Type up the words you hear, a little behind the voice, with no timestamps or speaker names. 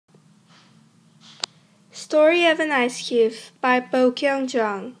Story of an Ice Cube by Bjung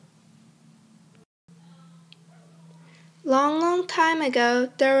Gulati. Long time ago,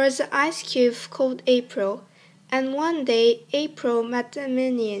 there was an ice cube called April, and one day April met a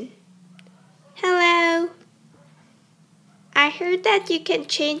minion. Hello! I heard that you can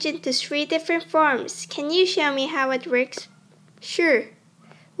change into 3 different forms. Can you show me how it works? Sure.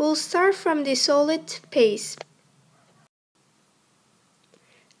 We'll start from the solid phase.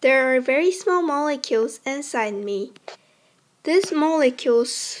 There are very small molecules inside me. These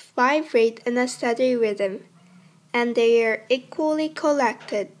molecules vibrate in a steady rhythm, and they are equally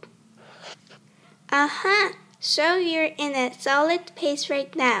collected. Aha! So you're in a solid phase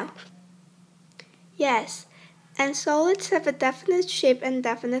right now. Yes, and solids have a definite shape and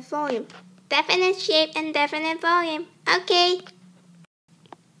definite volume. Definite shape and definite volume. Okay.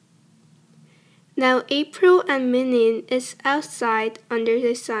 Now April and Minion is outside under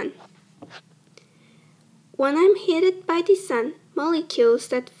the sun. When I'm heated by the sun, molecules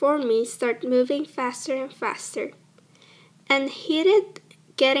that form me start moving faster and faster. And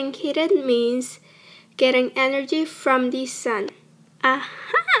getting heated means getting energy from the sun.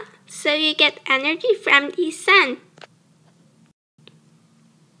 Aha! So you get energy from the sun.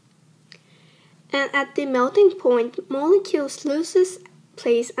 And at the melting point, molecules lose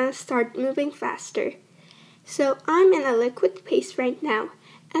place and start moving faster. So I'm in a liquid phase right now,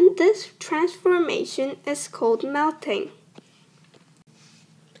 and this transformation is called melting.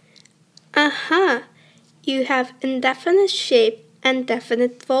 Aha! You have indefinite shape and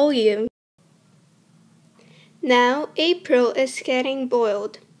definite volume. Now April is getting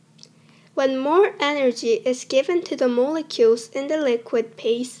boiled. When more energy is given to the molecules in the liquid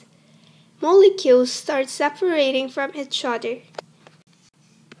phase, molecules start separating from each other.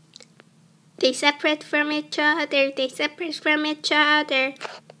 They separate from each other, they separate from each other.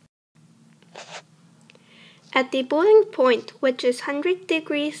 At the boiling point, which is 100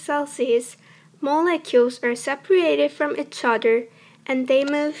 degrees Celsius, molecules are separated from each other and they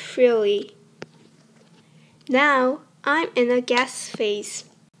move freely. Now, I'm in a gas phase.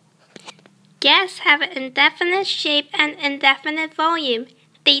 Gas have an indefinite shape and indefinite volume.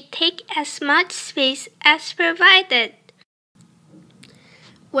 They take as much space as provided.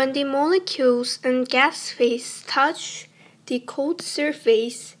 When the molecules in gas phase touch the cold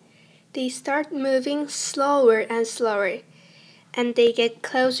surface, they start moving slower and slower, and they get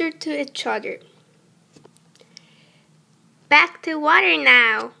closer to each other. Back to water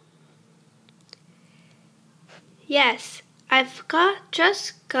now. Yes, I've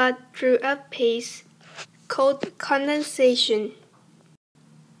just got through a phase called condensation.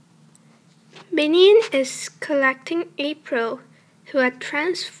 Minion is collecting April, who had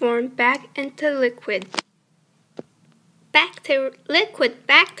transformed back into liquid. Back to liquid,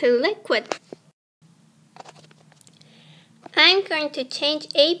 back to liquid. I'm going to change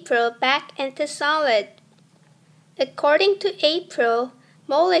April back into solid. According to April,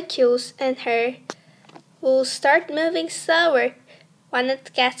 molecules in her will start moving slower when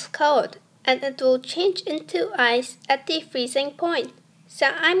it gets cold, and it will change into ice at the freezing point. So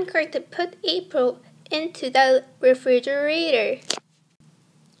I'm going to put April into the refrigerator.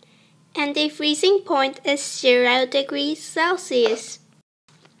 And the freezing point is 0 degrees Celsius.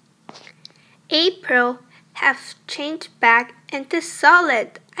 April have changed back into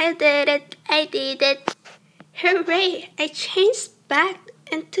solid. I did it, I did it. Hooray, I changed back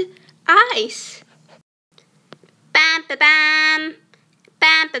into ice. Bam, ba, bam,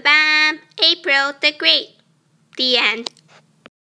 bam, ba, bam, April the Great. The end.